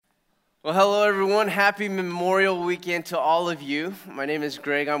Well, hello everyone. Happy Memorial Weekend to all of you. My name is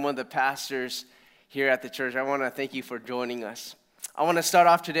Greg. I'm one of the pastors here at the church. I want to thank you for joining us. I want to start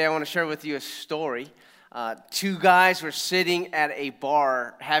off today. I want to share with you a story. Two guys were sitting at a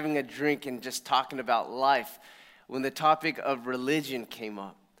bar having a drink and just talking about life when the topic of religion came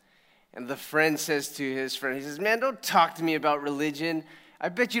up. And the friend says to his friend, he says, "Man, don't talk to me about religion. I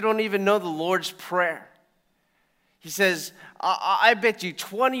bet you don't even know the Lord's Prayer." He says, I bet you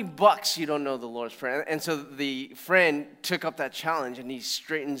 $20 you don't know the Lord's Prayer. And so the friend took up that challenge, and he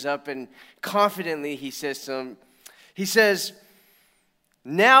straightens up, and confidently he says to him, he says,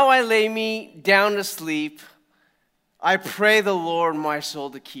 "Now I lay me down to sleep. I pray the Lord my soul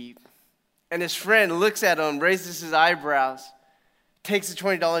to keep." And his friend looks at him, raises his eyebrows, takes the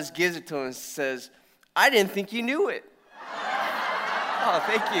 $20, gives it to him, and says, "I didn't think you knew it." Oh,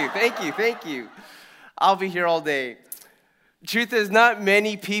 thank you. I'll be here all day. Truth is, not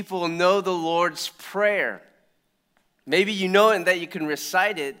many people know the Lord's Prayer. Maybe you know it and that you can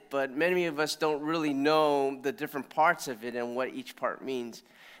recite it, but many of us don't really know the different parts of it and what each part means.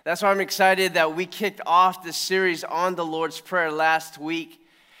 That's why I'm excited that we kicked off this series on the Lord's Prayer last week.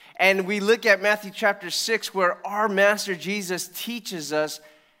 And we look at Matthew chapter 6, where our Master Jesus teaches us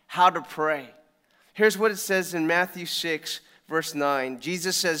how to pray. Here's what it says in Matthew 6, verse 9.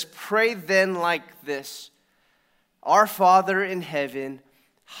 Jesus says, "Pray then like this: Our Father in heaven,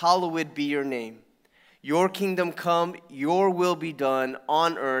 hallowed be your name. Your kingdom come, your will be done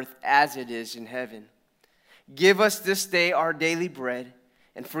on earth as it is in heaven. Give us this day our daily bread,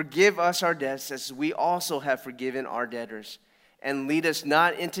 and forgive us our debts as we also have forgiven our debtors. And lead us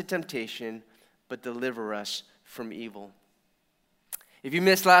not into temptation, but deliver us from evil." If you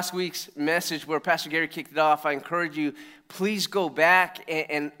missed last week's message where Pastor Gary kicked it off, I encourage you, please go back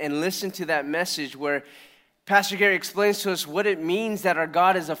and listen to that message where Pastor Gary explains to us what it means that our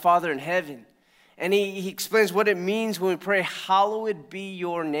God is a Father in heaven. And he explains what it means when we pray, "Hallowed be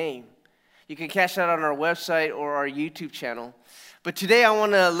your name." You can catch that on our website or our YouTube channel. But today I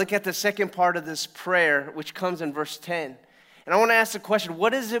want to look at the second part of this prayer, which comes in verse 10. And I want to ask the question,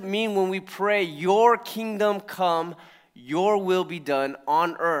 what does it mean when we pray, "Your kingdom come, your will be done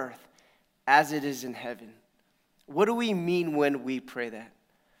on earth as it is in heaven"? What do we mean when we pray that?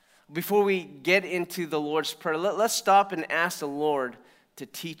 Before we get into the Lord's Prayer, let's stop and ask the Lord to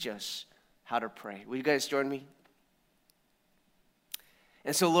teach us how to pray. Will you guys join me?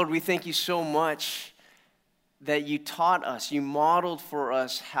 And so, Lord, we thank you so much that you taught us, you modeled for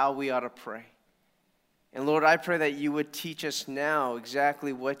us how we ought to pray. And Lord, I pray that you would teach us now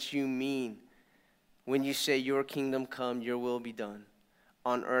exactly what you mean when you say, "Your kingdom come, your will be done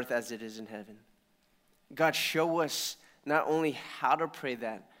on earth as it is in heaven." God, show us not only how to pray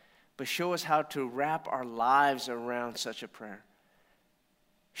that, but show us how to wrap our lives around such a prayer.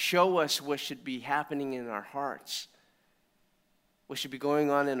 Show us what should be happening in our hearts, what should be going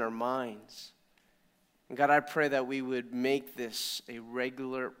on in our minds. And God, I pray that we would make this a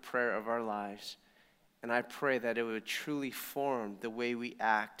regular prayer of our lives. And I pray that it would truly form the way we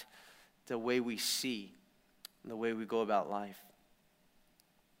act, the way we see, and the way we go about life.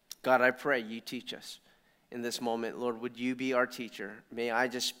 God, I pray you teach us in this moment. Lord, would you be our teacher? May I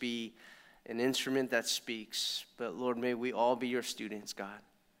just be an instrument that speaks. But Lord, may we all be your students, God.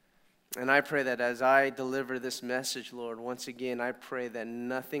 And I pray that as I deliver this message, Lord, once again, I pray that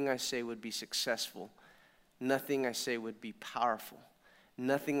nothing I say would be successful. Nothing I say would be powerful.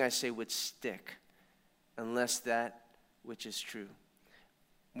 Nothing I say would stick unless that which is true.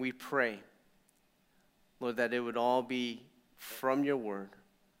 We pray, Lord, that it would all be from your word,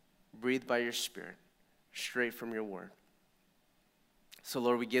 breathed by your Spirit, straight from your word. So,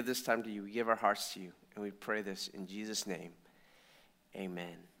 Lord, we give this time to you. We give our hearts to you. And we pray this in Jesus' name.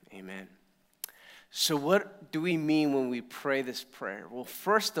 Amen. Amen. So what do we mean when we pray this prayer? Well,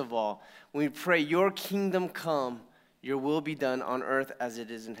 first of all, when we pray, "Your kingdom come, your will be done on earth as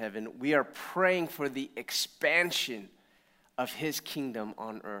it is in heaven," we are praying for the expansion of his kingdom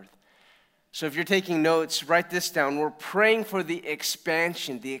on earth. So if you're taking notes, write this down. We're praying for the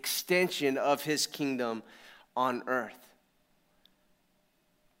expansion, the extension of his kingdom on earth.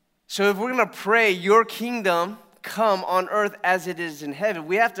 So if we're going to pray, "Your kingdom come on earth as it is in heaven,"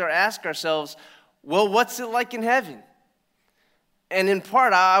 we have to ask ourselves, well, what's it like in heaven? And in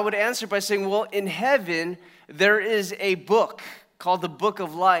part, I would answer by saying, well, in heaven, there is a book called the Book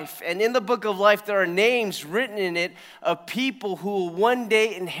of Life. And in the Book of Life, there are names written in it of people who will one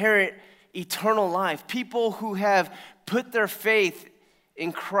day inherit eternal life, people who have put their faith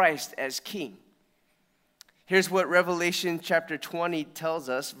in Christ as King. Here's what Revelation chapter 20 tells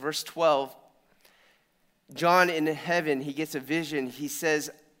us, verse 12. John in heaven, he gets a vision. He says,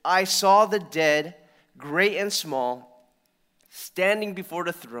 I saw the dead, great and small, standing before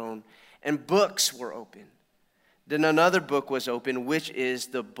the throne, and books were opened. Then another book was opened, which is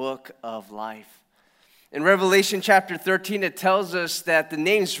the book of life. In Revelation chapter 13, it tells us that the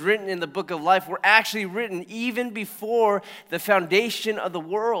names written in the book of life were actually written even before the foundation of the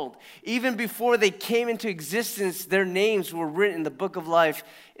world. Even before they came into existence, their names were written in the book of life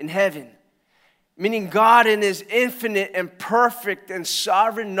in heaven. Meaning God in his infinite and perfect and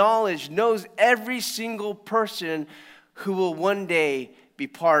sovereign knowledge knows every single person who will one day be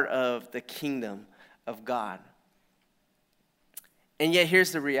part of the kingdom of God. And yet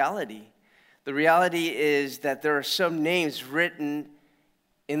here's the reality. The reality is that there are some names written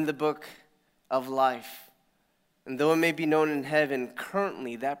in the book of life. And though it may be known in heaven,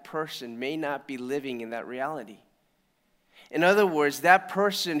 currently that person may not be living in that reality. In other words, that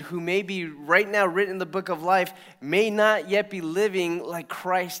person who may be right now written in the book of life may not yet be living like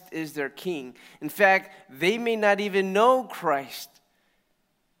Christ is their king. In fact, they may not even know Christ.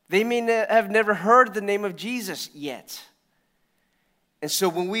 They may have never heard the name of Jesus yet. And so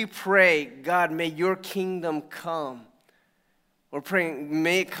when we pray, God, may your kingdom come, we're praying,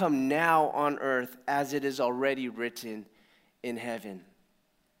 may it come now on earth as it is already written in heaven.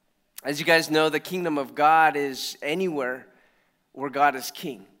 As you guys know, the kingdom of God is anywhere where God is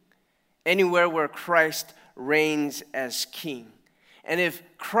king. Anywhere where Christ reigns as king. And if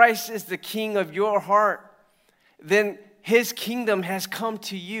Christ is the king of your heart, then his kingdom has come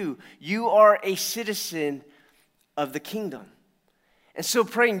to you. You are a citizen of the kingdom. And so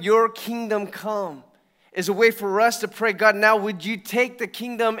praying, your kingdom come, is a way for us to pray, God, now would you take the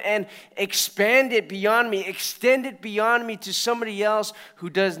kingdom and expand it beyond me, extend it beyond me to somebody else who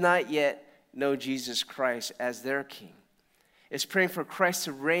does not yet know Jesus Christ as their king. It's praying for Christ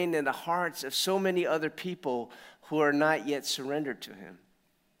to reign in the hearts of so many other people who are not yet surrendered to him.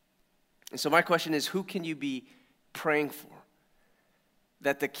 And so my question is, who can you be praying for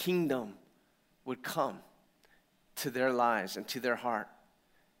that the kingdom would come to their lives and to their heart?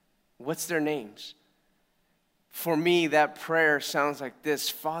 What's their names? For me, that prayer sounds like this: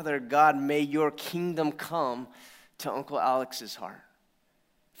 Father God, may your kingdom come to Uncle Alex's heart.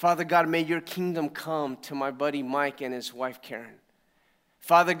 Father God, may your kingdom come to my buddy Mike and his wife Karen.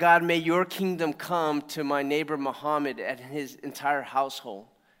 Father God, may your kingdom come to my neighbor Muhammad and his entire household.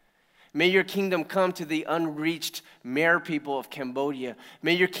 May your kingdom come to the unreached Khmer people of Cambodia.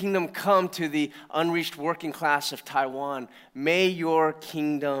 May your kingdom come to the unreached working class of Taiwan. May your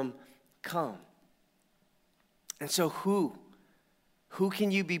kingdom come. And so who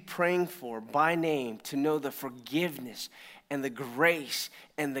can you be praying for by name to know the forgiveness and the grace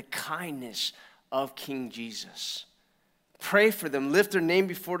and the kindness of King Jesus? Pray for them, lift their name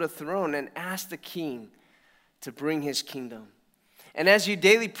before the throne, and ask the King to bring his kingdom. And as you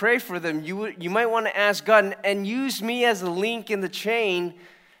daily pray for them, you might want to ask God, and use me as a link in the chain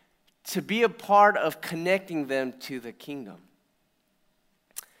to be a part of connecting them to the kingdom.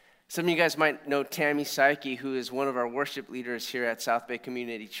 Some of you guys might know Tammy Psyche, who is one of our worship leaders here at South Bay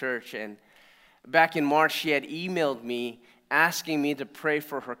Community Church. And back in March, she had emailed me asking me to pray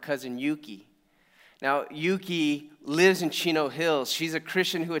for her cousin Yuki. Now, Yuki lives in Chino Hills. She's a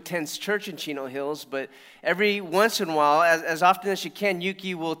Christian who attends church in Chino Hills, but every once in a while, as often as she can,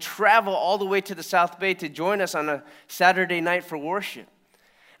 Yuki will travel all the way to the South Bay to join us on a Saturday night for worship.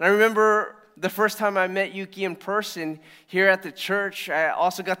 And I remember the first time I met Yuki in person here at the church, I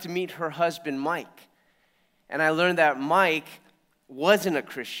also got to meet her husband, Mike. And I learned that Mike wasn't a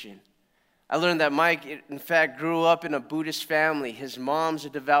Christian. I learned that Mike, in fact, grew up in a Buddhist family. His mom's a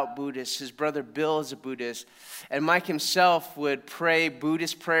devout Buddhist. His brother Bill is a Buddhist. And Mike himself would pray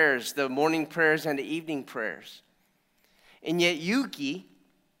Buddhist prayers, the morning prayers and the evening prayers. And yet Yuki,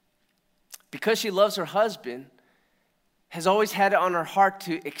 because she loves her husband, has always had it on her heart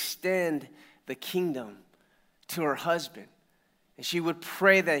to extend the kingdom to her husband. And she would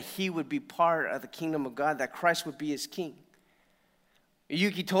pray that he would be part of the kingdom of God, that Christ would be his king.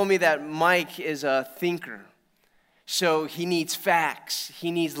 Yuki told me that Mike is a thinker. So he needs facts.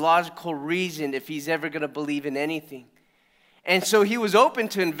 He needs logical reason if he's ever going to believe in anything. And so he was open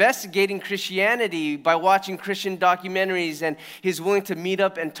to investigating Christianity by watching Christian documentaries, and he's willing to meet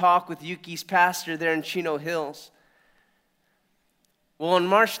up and talk with Yuki's pastor there in Chino Hills. Well, on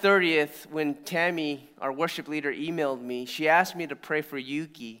March 30th, when Tammy, our worship leader, emailed me, she asked me to pray for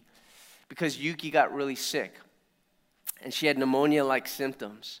Yuki because Yuki got really sick. And she had pneumonia-like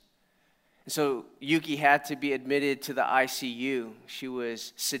symptoms. And so Yuki had to be admitted to the ICU. She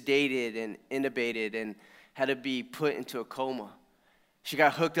was sedated and intubated and had to be put into a coma. She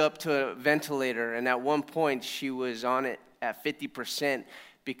got hooked up to a ventilator, and at one point she was on it at 50%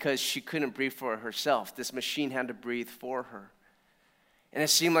 because she couldn't breathe for herself. This machine had to breathe for her. And it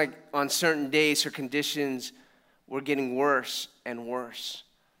seemed like on certain days her conditions were getting worse and worse.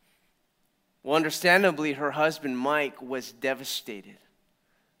 Well, understandably, her husband, Mike, was devastated.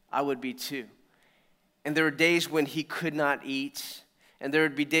 I would be too. And there were days when he could not eat. And there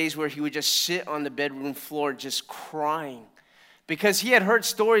would be days where he would just sit on the bedroom floor just crying. Because he had heard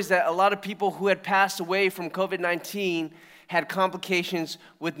stories that a lot of people who had passed away from COVID-19 had complications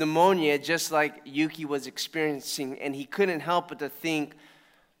with pneumonia, just like Yuki was experiencing. And he couldn't help but to think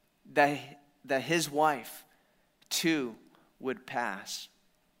that his wife, too, would pass.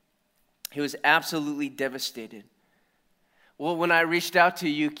 He was absolutely devastated. Well, when I reached out to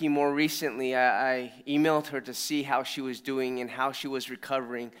Yuki more recently, I emailed her to see how she was doing and how she was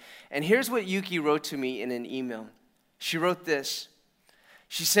recovering. And here's what Yuki wrote to me in an email. She wrote this.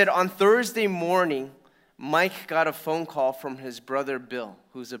 She said, on Thursday morning, Mike got a phone call from his brother Bill,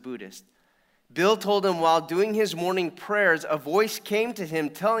 who's a Buddhist. Bill told him while doing his morning prayers, a voice came to him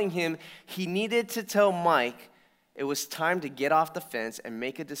telling him he needed to tell Mike it was time to get off the fence and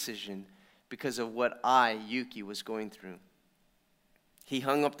make a decision because of what Yuki, was going through. He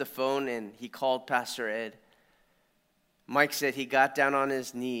hung up the phone and he called Pastor Ed. Mike said he got down on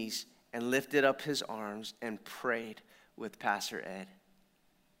his knees and lifted up his arms and prayed with Pastor Ed.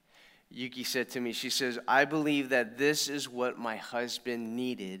 Yuki said to me, she says, I believe that this is what my husband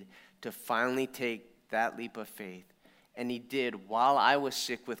needed to finally take that leap of faith. And he did while I was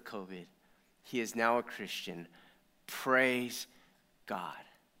sick with COVID. He is now a Christian. Praise God.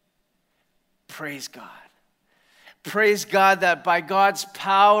 Praise God. Praise God that by God's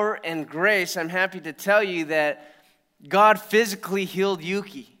power and grace, I'm happy to tell you that God physically healed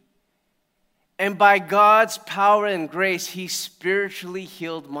Yuki. And by God's power and grace, he spiritually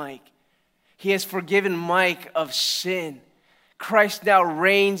healed Mike. He has forgiven Mike of sin. Christ now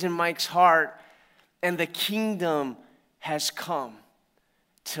reigns in Mike's heart, and the kingdom has come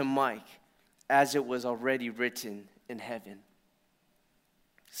to Mike as it was already written in heaven.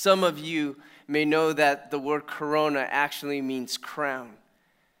 Some of you may know that the word corona actually means crown.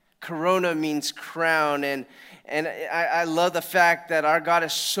 Corona means crown, and I love the fact that our God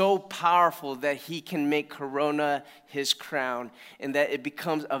is so powerful that he can make corona his crown and that it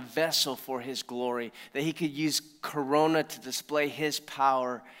becomes a vessel for his glory, that he could use corona to display his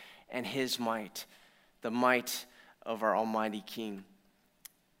power and his might, the might of our almighty King.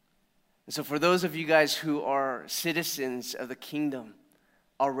 And so for those of you guys who are citizens of the kingdom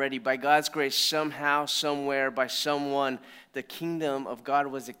already, by God's grace, somehow, somewhere, by someone, the kingdom of God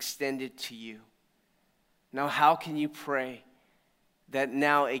was extended to you. Now, how can you pray that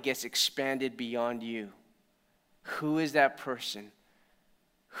now it gets expanded beyond you? Who is that person?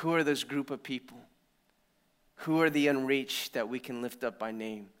 Who are those group of people? Who are the unreached that we can lift up by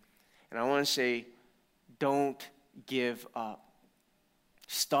name? And I want to say, don't give up.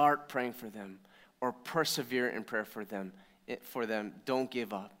 Start praying for them or persevere in prayer for them. Don't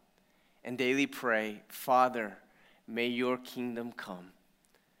give up. And daily pray, Father, may your kingdom come.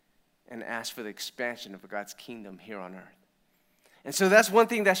 And ask for the expansion of God's kingdom here on earth. And so that's one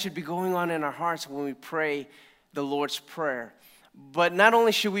thing that should be going on in our hearts when we pray the Lord's Prayer. But not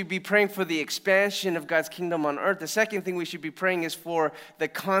only should we be praying for the expansion of God's kingdom on earth, the second thing we should be praying is for the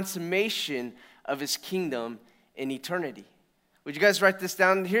consummation of his kingdom in eternity. Would you guys write this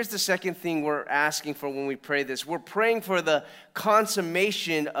down? Here's the second thing we're asking for when we pray this. We're praying for the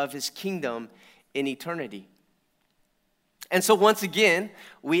consummation of his kingdom in eternity. And so once again,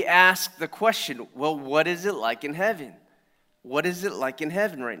 we ask the question, well, what is it like in heaven? What is it like in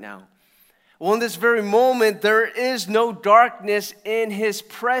heaven right now? Well, in this very moment, there is no darkness in his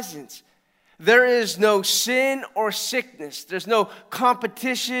presence. There is no sin or sickness. There's no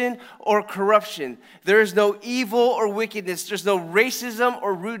competition or corruption. There is no evil or wickedness. There's no racism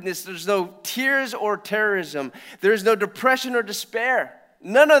or rudeness. There's no tears or terrorism. There is no depression or despair.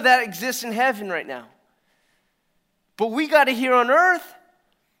 None of that exists in heaven right now. But we got it here on earth.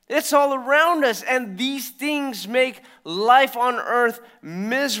 It's all around us. And these things make life on earth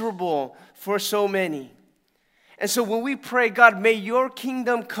miserable for so many. And so when we pray, God, may your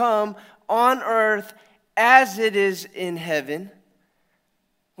kingdom come on earth as it is in heaven,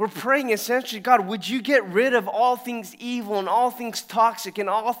 we're praying essentially, God, would you get rid of all things evil and all things toxic and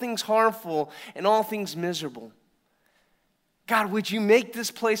all things harmful and all things miserable? God, would you make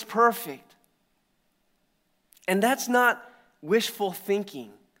this place perfect? And that's not wishful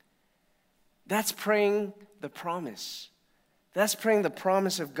thinking. That's praying the promise. That's praying the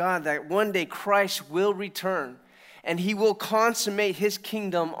promise of God that one day Christ will return and he will consummate his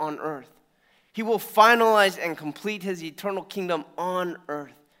kingdom on earth. He will finalize and complete his eternal kingdom on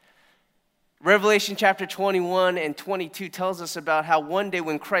earth. Revelation chapter 21 and 22 tells us about how one day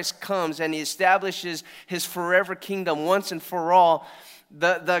when Christ comes and he establishes his forever kingdom once and for all,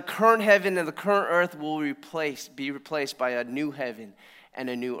 the current heaven and the current earth will be replaced by a new heaven and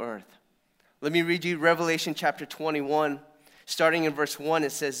a new earth. Let me read you Revelation chapter 21. Starting in verse 1,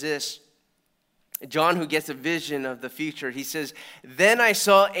 it says this. John, who gets a vision of the future, he says, "Then I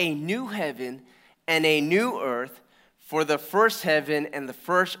saw a new heaven and a new earth, for the first heaven and the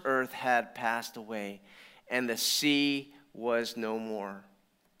first earth had passed away, and the sea was no more."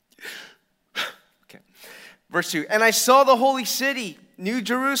 Okay. Verse 2, "And I saw the holy city, New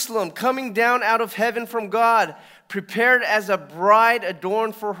Jerusalem, coming down out of heaven from God, prepared as a bride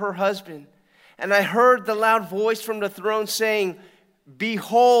adorned for her husband. And I heard the loud voice from the throne saying,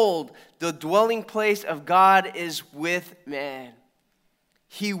 'Behold, the dwelling place of God is with man.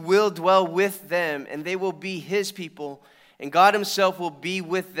 He will dwell with them, and they will be his people, and God himself will be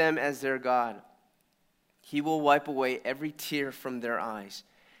with them as their God. He will wipe away every tear from their eyes,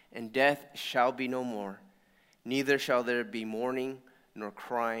 and death shall be no more. Neither shall there be mourning, nor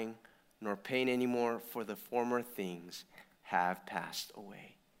crying, nor pain anymore, for the former things have passed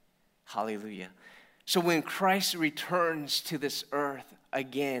away.'" Hallelujah. So when Christ returns to this earth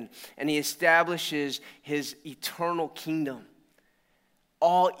again and he establishes his eternal kingdom,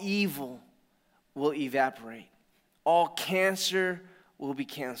 all evil will evaporate. All cancer will be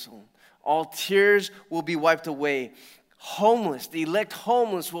canceled. All tears will be wiped away. The elect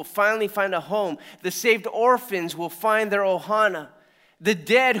homeless will finally find a home. The saved orphans will find their ohana. The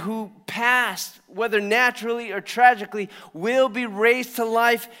dead who passed, whether naturally or tragically, will be raised to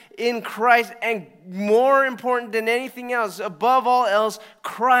life in Christ. And more important than anything else, above all else,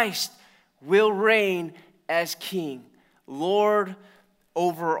 Christ will reign as King, Lord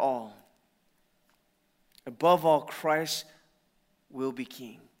over all. Above all, Christ will be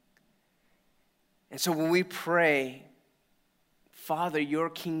King. And so when we pray, "Father, your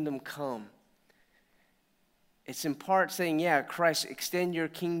kingdom come," it's in part saying, yeah, Christ, extend your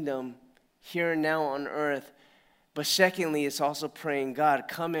kingdom here and now on earth. But secondly, it's also praying, God,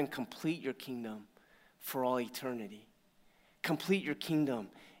 come and complete your kingdom for all eternity. Complete your kingdom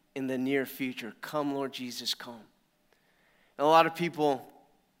in the near future. Come, Lord Jesus, come. And a lot of people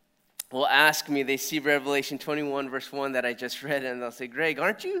will ask me, they see Revelation 21, verse 1 that I just read, and they'll say, "Greg,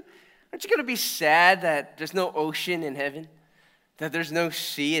 aren't you going to be sad that there's no ocean in heaven? That there's no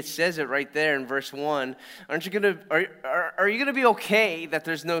sea?" It says it right there in verse 1. Are you going to be okay that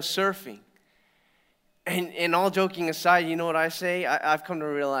there's no surfing? And all joking aside, you know what I say? I've come to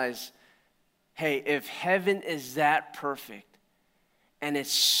realize, hey, if heaven is that perfect, and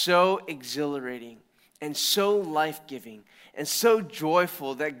it's so exhilarating, and so life-giving, and so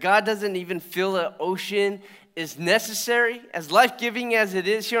joyful that God doesn't even feel the ocean is necessary, as life-giving as it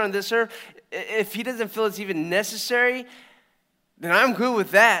is here on this earth, if he doesn't feel it's even necessary, then I'm good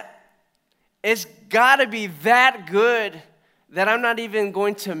with that. It's got to be that good that I'm not even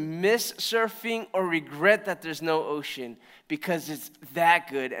going to miss surfing or regret that there's no ocean, because it's that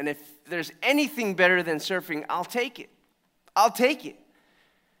good. And if there's anything better than surfing, I'll take it. I'll take it.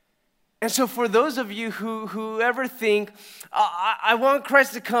 And so for those of you who ever think, I want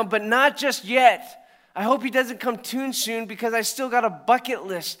Christ to come, but not just yet. I hope he doesn't come too soon, because I still got a bucket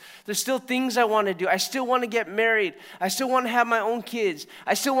list. There's still things I want to do. I still want to get married. I still want to have my own kids.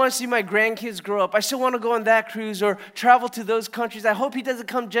 I still want to see my grandkids grow up. I still want to go on that cruise or travel to those countries. I hope he doesn't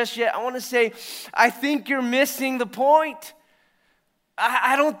come just yet. I want to say, I think you're missing the point.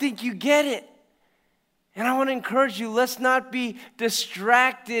 I don't think you get it. And I want to encourage you, let's not be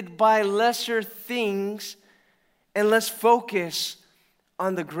distracted by lesser things, and let's focus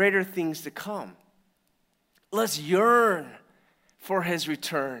on the greater things to come. Let's yearn for his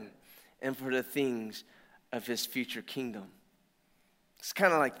return and for the things of his future kingdom. It's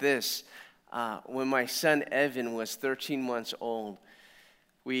kind of like this. When my son Evan was 13 months old,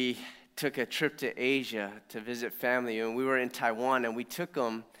 we took a trip to Asia to visit family, and we were in Taiwan, and we took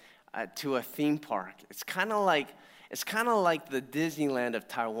him to a theme park. It's kind of like the Disneyland of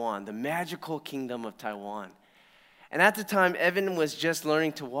Taiwan, the magical kingdom of Taiwan. And at the time, Evan was just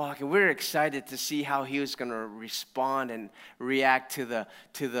learning to walk, and we were excited to see how he was going to respond and react to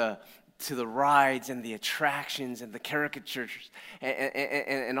the rides and the attractions and the caricatures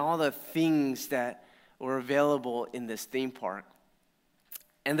and all the things that were available in this theme park.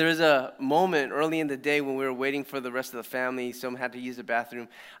 And there was a moment early in the day when we were waiting for the rest of the family. Someone had to use the bathroom.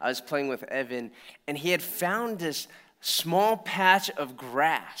 I was playing with Evan, and he had found this small patch of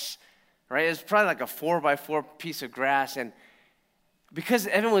grass. Right? It was probably like a 4x4 piece of grass. And because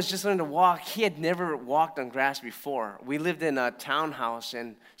Evan was just learning to walk, he had never walked on grass before. We lived in a townhouse,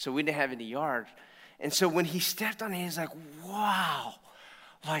 and so we didn't have any yard. And so when he stepped on it, he was like, wow,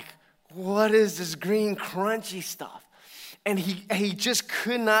 like, what is this green crunchy stuff? And he just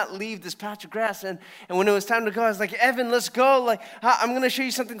could not leave this patch of grass. And when it was time to go, I was like, Evan, let's go. Like, I'm going to show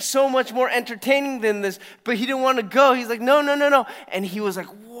you something so much more entertaining than this. But he didn't want to go. He's like, no. And he was like,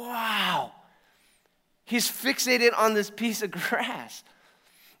 wow. He's fixated on this piece of grass.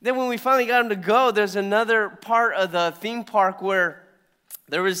 Then when we finally got him to go, there's another part of the theme park where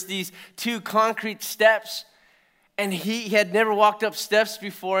there was these 2 concrete steps. And he had never walked up steps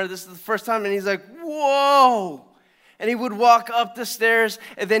before. This is the first time. And he's like, whoa. And he would walk up the stairs,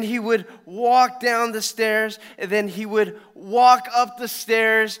 and then he would walk down the stairs, and then he would walk up the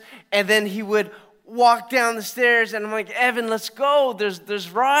stairs, and then he would walk down the stairs. And I'm like, Evan, let's go. There's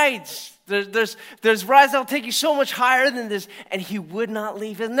rides. There's rides that'll take you so much higher than this. And he would not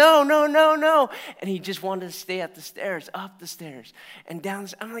leave. No. And he just wanted to stay at the stairs, up the stairs, and down the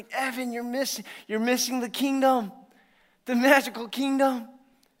stairs. I'm like, Evan, you're missing the kingdom, the magical kingdom.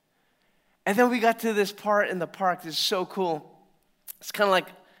 And then we got to this part in the park that's so cool. It's kind of like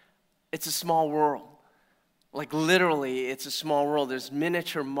it's a small world. Like literally, it's a small world. There's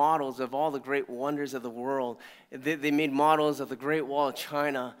miniature models of all the great wonders of the world. They made models of the Great Wall of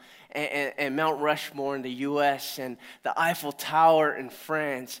China and Mount Rushmore in the U.S. and the Eiffel Tower in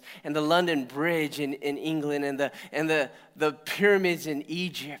France and the London Bridge in England and the pyramids in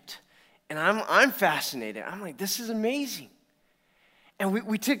Egypt. And I'm fascinated. I'm like, this is amazing. And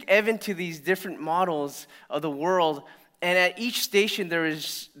we took Evan to these different models of the world, and at each station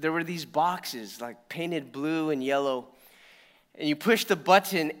there were these boxes, like painted blue and yellow, and you push the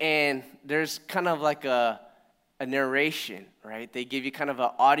button, and there's kind of like a narration, right? They give you kind of an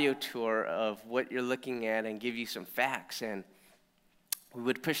audio tour of what you're looking at and give you some facts, and we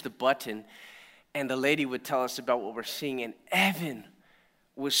would push the button, and the lady would tell us about what we're seeing, and Evan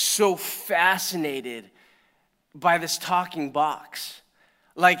was so fascinated by this talking box.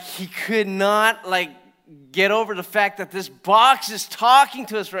 Like, he could not, get over the fact that this box is talking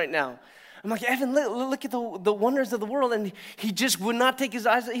to us right now. I'm like, Evan, look at the wonders of the world. And he just would not take his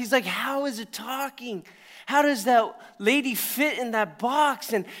eyes. He's like, how is it talking? How does that lady fit in that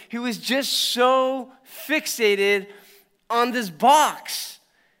box? And he was just so fixated on this box.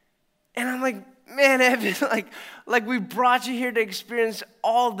 And I'm like, man, Evan, like we brought you here to experience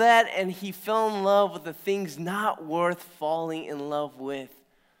all that. And he fell in love with the things not worth falling in love with.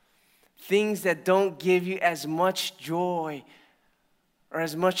 Things that don't give you as much joy or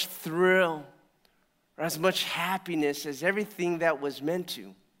as much thrill or as much happiness as everything that was meant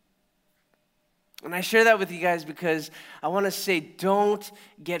to. And I share that with you guys because I want to say, don't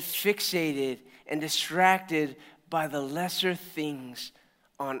get fixated and distracted by the lesser things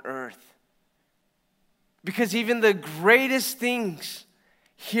on earth. Because even the greatest things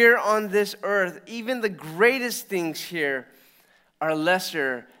here on this earth, even the greatest things here are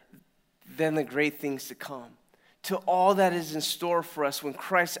lesser than the great things to come, to all that is in store for us when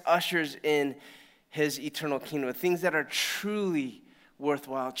Christ ushers in his eternal kingdom, things that are truly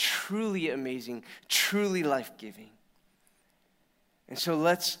worthwhile, truly amazing, truly life-giving. And so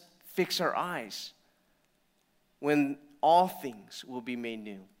let's fix our eyes when all things will be made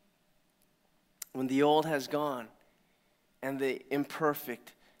new, when the old has gone and the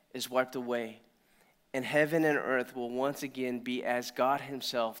imperfect is wiped away, and heaven and earth will once again be as God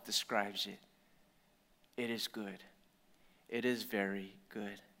himself describes it. It is good. It is very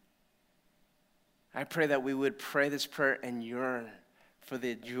good. I pray that we would pray this prayer and yearn for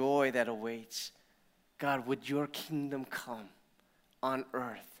the joy that awaits. God, would your kingdom come on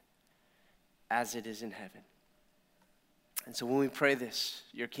earth as it is in heaven? And so when we pray this,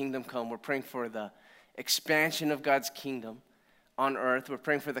 your kingdom come, we're praying for the expansion of God's kingdom on earth. We're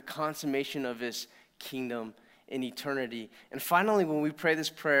praying for the consummation of his kingdom in eternity. And finally, when we pray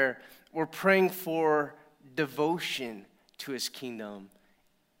this prayer, we're praying for devotion to his kingdom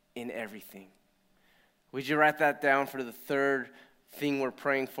in everything. Would you write that down for the third thing we're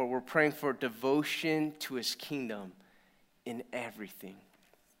praying for? We're praying for devotion to his kingdom in everything.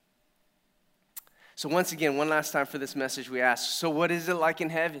 So once again, one last time for this message, we ask, so what is it like in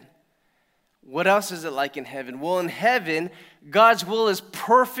heaven? What else is it like in heaven? Well, in heaven, God's will is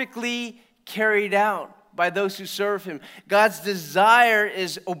perfectly carried out by those who serve him. God's desire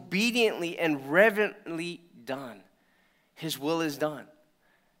is obediently and reverently done. His will is done.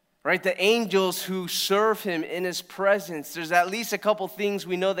 Right? The angels who serve him in his presence, there's at least a couple things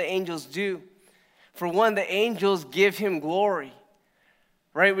we know the angels do. For one, the angels give him glory.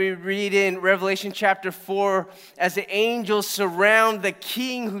 Right, we read in Revelation chapter 4, as the angels surround the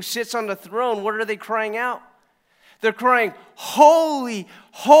king who sits on the throne, what are they crying out? They're crying, holy,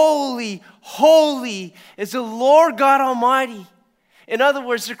 holy, holy is the Lord God Almighty. In other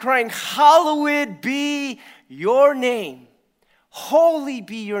words, they're crying, hallowed be your name. Holy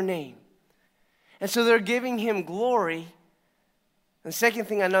be your name. And so they're giving him glory. The second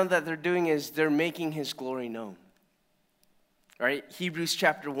thing I know that they're doing is they're making his glory known. Right? Hebrews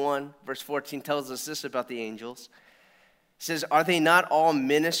chapter 1, verse 14 tells us this about the angels. It says, are they not all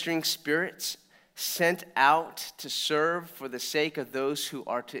ministering spirits sent out to serve for the sake of those who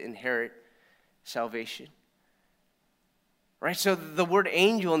are to inherit salvation? Right? So the word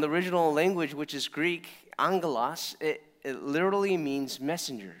angel in the original language, which is Greek, angelos, it literally means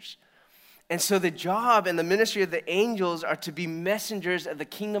messengers. And so the job and the ministry of the angels are to be messengers of the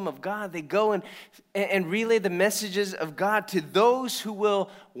kingdom of God. They go and relay the messages of God to those who will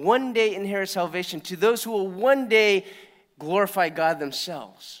one day inherit salvation, to those who will one day glorify God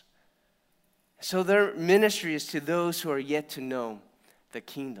themselves. So their ministry is to those who are yet to know the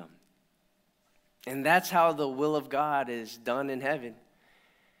kingdom. And that's how the will of God is done in heaven.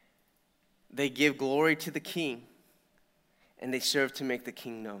 They give glory to the king, and they serve to make the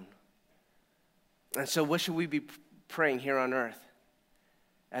king known. And so what should we be praying here on earth?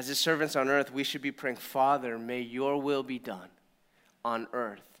 As his servants on earth, we should be praying, Father, may your will be done on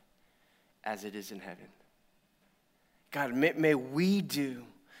earth as it is in heaven. God, may we do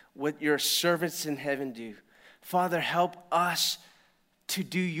what your servants in heaven do. Father, help us to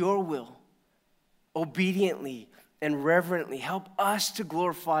do your will obediently and reverently. Help us to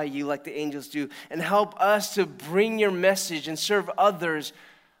glorify you like the angels do, and help us to bring your message and serve others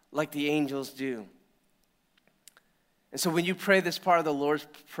like the angels do. And so when you pray this part of the Lord's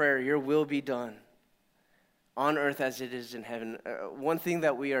Prayer, your will be done on earth as it is in heaven. One thing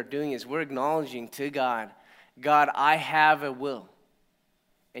that we are doing is we're acknowledging to God, God, I have a will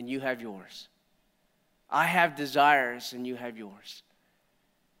and you have yours. I have desires and you have yours.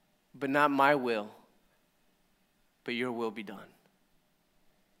 But not my will, but your will be done.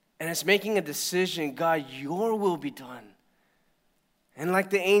 And it's making a decision, God, your will be done. And like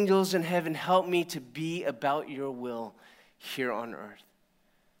the angels in heaven, help me to be about your will here on earth.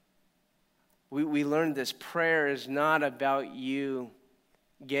 We learned this. Prayer is not about you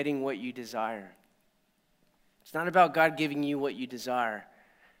getting what you desire. It's not about God giving you what you desire.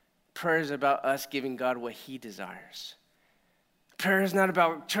 Prayer is about us giving God what he desires. Prayer is not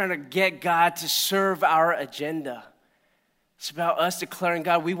about trying to get God to serve our agenda. It's about us declaring,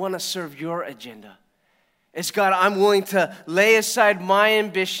 God, we want to serve your agenda. It's, God, I'm willing to lay aside my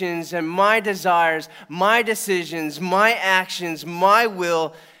ambitions and my desires, my decisions, my actions, my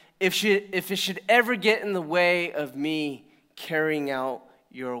will, if it should ever get in the way of me carrying out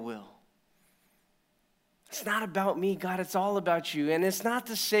your will. It's not about me, God, it's all about you. And it's not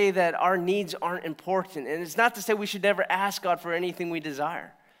to say that our needs aren't important. And it's not to say we should never ask God for anything we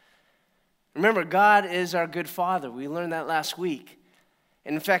desire. Remember, God is our good Father. We learned that last week.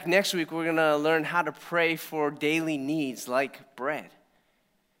 And in fact, next week we're going to learn how to pray for daily needs like bread.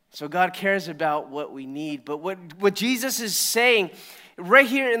 So God cares about what we need. But what Jesus is saying right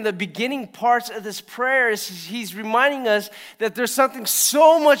here in the beginning parts of this prayer is he's reminding us that there's something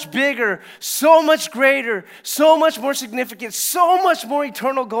so much bigger, so much greater, so much more significant, so much more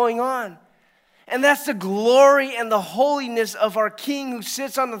eternal going on. And that's the glory and the holiness of our King who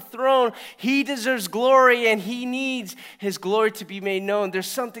sits on the throne. He deserves glory and he needs his glory to be made known. There's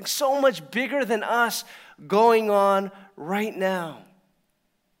something so much bigger than us going on right now.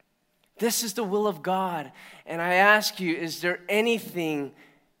 This is the will of God. And I ask you, is there anything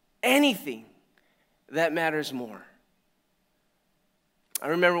that matters more? I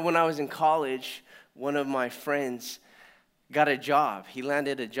remember when I was in college, one of my friends got a job. He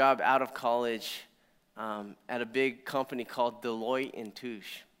landed a job out of college at a big company called Deloitte &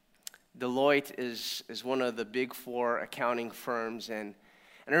 Touche. Deloitte is one of the big four accounting firms. And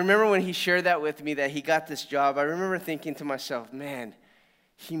I remember when he shared that with me, that he got this job, I remember thinking to myself, man,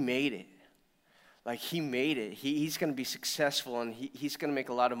 he made it. Like, he made it. He's going to be successful, and he's going to make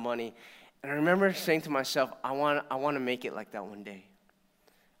a lot of money. And I remember saying to myself, I want to make it like that one day.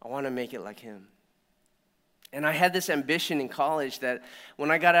 I want to make it like him. And I had this ambition in college that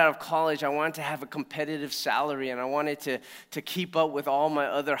when I got out of college, I wanted to have a competitive salary, and I wanted to keep up with all my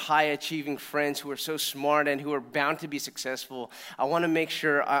other high-achieving friends who are so smart and who are bound to be successful. I want to make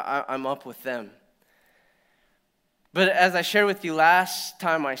sure I'm up with them. But as I shared with you last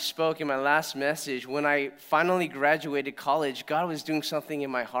time I spoke in my last message, when I finally graduated college, God was doing something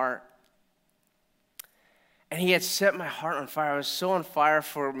in my heart. And he had set my heart on fire. I was so on fire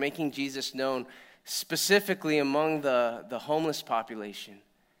for making Jesus known, specifically among the homeless population.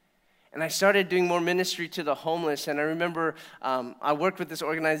 And I started doing more ministry to the homeless. And I remember I worked with this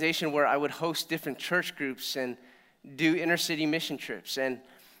organization where I would host different church groups and do inner city mission trips. And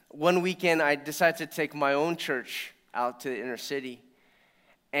one weekend I decided to take my own church out to the inner city.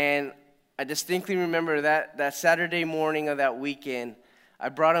 And I distinctly remember that Saturday morning of that weekend, I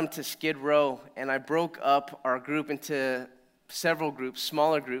brought them to Skid Row, and I broke up our group into several groups,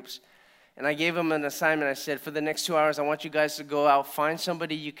 smaller groups, and I gave them an assignment. I said, for the next 2 hours, I want you guys to go out, find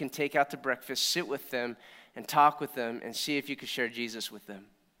somebody you can take out to breakfast, sit with them, and talk with them, and see if you could share Jesus with them.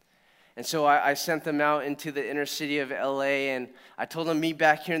 And so I sent them out into the inner city of LA, and I told them, meet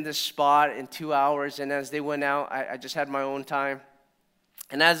back here in this spot in 2 hours, and as they went out, I just had my own time.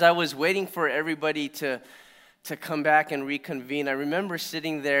 And as I was waiting for everybody to come back and reconvene, I remember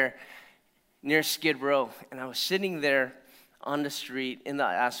sitting there near Skid Row, and I was sitting there on the street, in the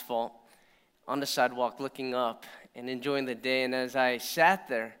asphalt, on the sidewalk, looking up and enjoying the day. And as I sat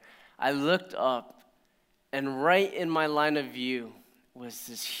there, I looked up, and right in my line of view was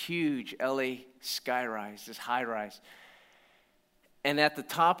this huge LA skyrise, this high rise. And at the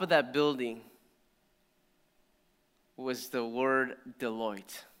top of that building was the word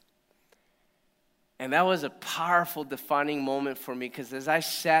Deloitte. And that was a powerful, defining moment for me, because as I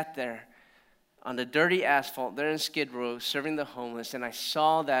sat there on the dirty asphalt there in Skid Row serving the homeless, and I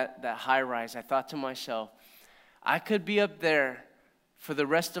saw that high rise, I thought to myself, I could be up there for the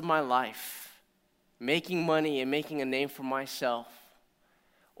rest of my life, making money and making a name for myself,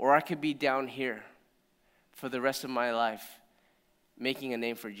 or I could be down here for the rest of my life, making a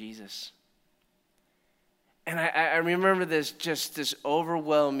name for Jesus. And I remember this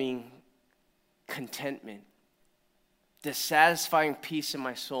overwhelming contentment, this satisfying peace in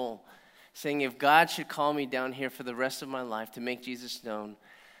my soul, saying if God should call me down here for the rest of my life to make Jesus known,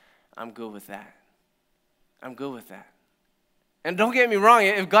 I'm good with that. I'm good with that. And don't get me wrong,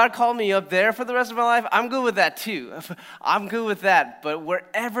 if God called me up there for the rest of my life, I'm good with that too. I'm good with that. But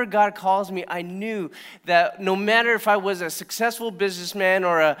wherever God calls me, I knew that no matter if I was a successful businessman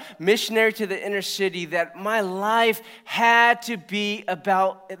or a missionary to the inner city, that my life had to be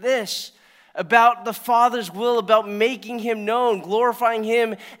about this, about the Father's will, about making Him known, glorifying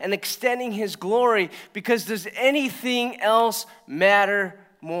Him, and extending His glory. Because does anything else matter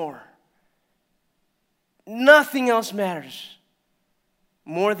more? Nothing else matters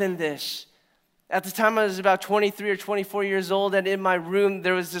more than this. At the time I was about 23 or 24 years old, and in my room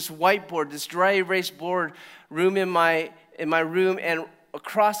there was this whiteboard, this dry erase board room in my room, and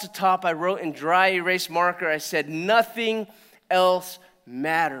across the top I wrote in dry erase marker, I said, nothing else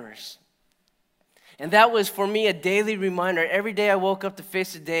matters. And that was for me a daily reminder. Every day I woke up to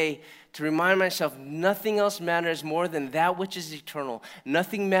face the day to remind myself nothing else matters more than that which is eternal.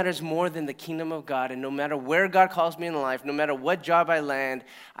 Nothing matters more than the kingdom of God. And no matter where God calls me in life, no matter what job I land,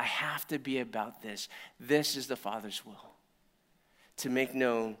 I have to be about this. This is the Father's will, to make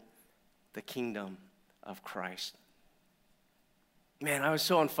known the kingdom of Christ. Man, I was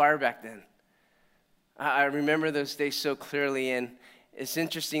so on fire back then. I remember those days so clearly, and it's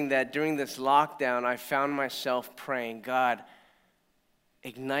interesting that during this lockdown, I found myself praying, God,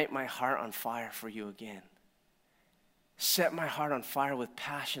 ignite my heart on fire for you again. Set my heart on fire with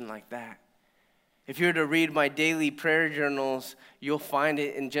passion like that. If you were to read my daily prayer journals, you'll find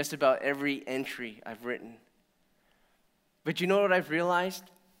it in just about every entry I've written. But you know what I've realized?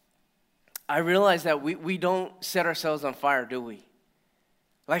 I realized that we don't set ourselves on fire, do we?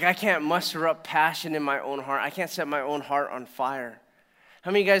 Like, I can't muster up passion in my own heart. I can't set my own heart on fire. How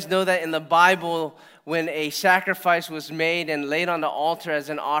many of you guys know that in the Bible, when a sacrifice was made and laid on the altar as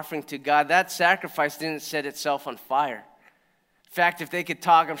an offering to God, that sacrifice didn't set itself on fire? In fact, if they could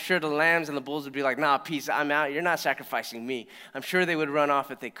talk, I'm sure the lambs and the bulls would be like, nah, peace, I'm out. You're not sacrificing me. I'm sure they would run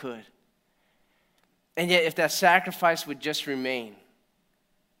off if they could. And yet, if that sacrifice would just remain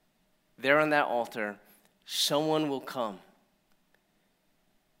there on that altar, someone will come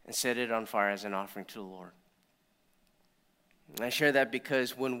and set it on fire as an offering to the Lord. And I share that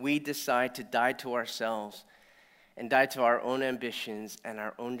because when we decide to die to ourselves and die to our own ambitions and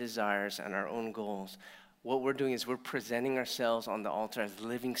our own desires and our own goals, what we're doing is we're presenting ourselves on the altar as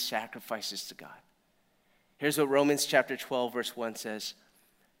living sacrifices to God. Here's what Romans chapter 12, verse 1 says.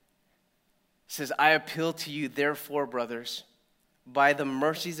 It says, I appeal to you, therefore, brothers, by the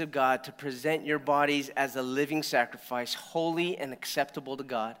mercies of God, to present your bodies as a living sacrifice, holy and acceptable to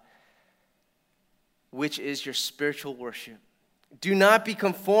God, which is your spiritual worship. Do not be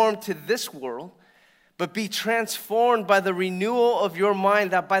conformed to this world, but be transformed by the renewal of your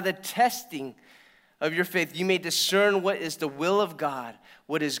mind, that by the testing of your faith, you may discern what is the will of God,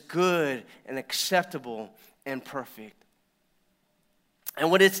 what is good and acceptable and perfect. And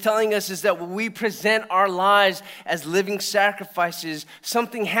what it's telling us is that when we present our lives as living sacrifices,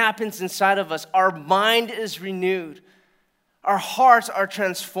 something happens inside of us. Our mind is renewed. Our hearts are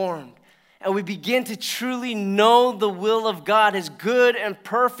transformed. And we begin to truly know the will of God, His good and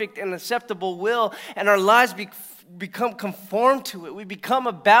perfect and acceptable will. And our lives become conformed to it. We become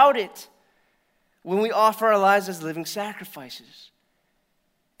about it when we offer our lives as living sacrifices.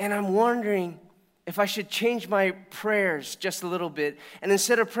 And I'm wondering if I should change my prayers just a little bit, and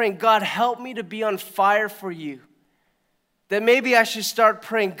instead of praying, God, help me to be on fire for you, that maybe I should start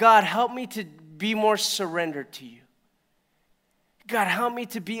praying, God, help me to be more surrendered to you. God, help me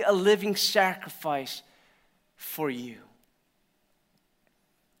to be a living sacrifice for you.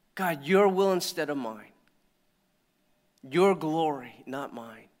 God, your will instead of mine. Your glory, not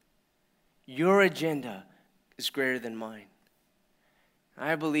mine. Your agenda is greater than mine.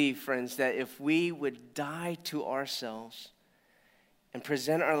 I believe, friends, that if we would die to ourselves and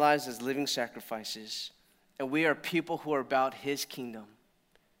present our lives as living sacrifices, and we are people who are about His kingdom,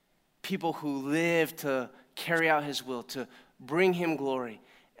 people who live to carry out His will, to bring Him glory,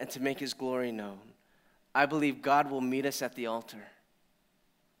 and to make His glory known, I believe God will meet us at the altar.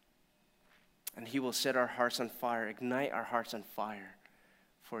 And He will set our hearts on fire, ignite our hearts on fire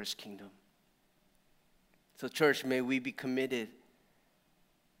for His kingdom. So, church, may we be committed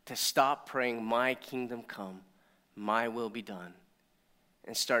to stop praying, my kingdom come, my will be done,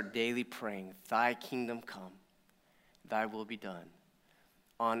 and start daily praying, thy kingdom come, thy will be done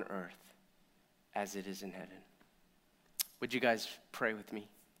on earth as it is in heaven. Would you guys pray with me?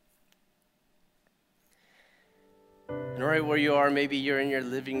 And right where you are, maybe you're in your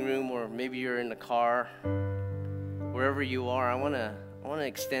living room or maybe you're in the car, wherever you are, I want to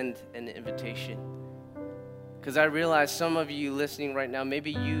extend an invitation. Because I realize some of you listening right now,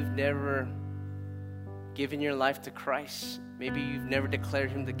 maybe you've never given your life to Christ. Maybe you've never declared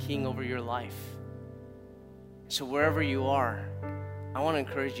Him the King over your life. So wherever you are, I want to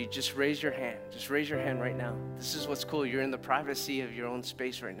encourage you, just raise your hand. Just raise your hand right now. This is what's cool. You're in the privacy of your own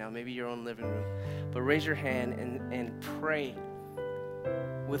space right now, maybe your own living room. But raise your hand and pray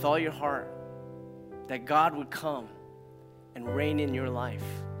with all your heart that God would come and reign in your life.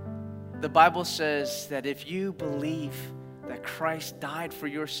 The Bible says that if you believe that Christ died for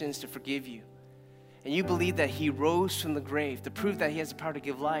your sins to forgive you, and you believe that He rose from the grave to prove that He has the power to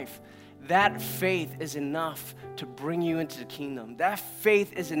give life, that faith is enough to bring you into the kingdom. That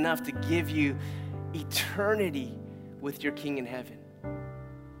faith is enough to give you eternity with your King in heaven.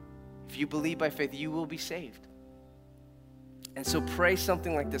 If you believe by faith, you will be saved. And so pray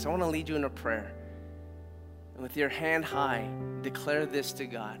something like this. I want to lead you in a prayer. And with your hand high, declare this to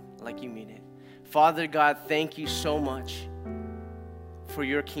God like you mean it. Father God, thank you so much for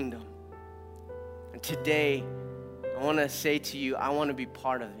your kingdom. And today, I want to say to you, I want to be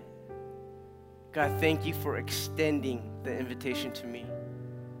part of it. God, thank you for extending the invitation to me.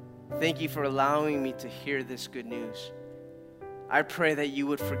 Thank you for allowing me to hear this good news. I pray that you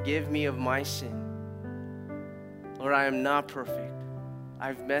would forgive me of my sin. Lord, I am not perfect.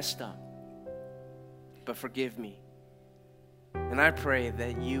 I've messed up. But forgive me. And I pray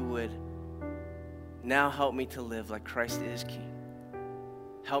that you would now help me to live like Christ is King.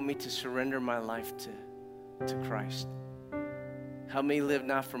 Help me to surrender my life to Christ. Help me live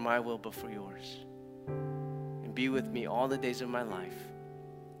not for my will, but for yours. And be with me all the days of my life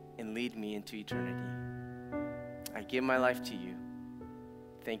and lead me into eternity. I give my life to you.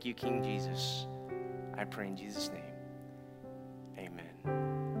 Thank you, King Jesus. I pray in Jesus' name. Amen.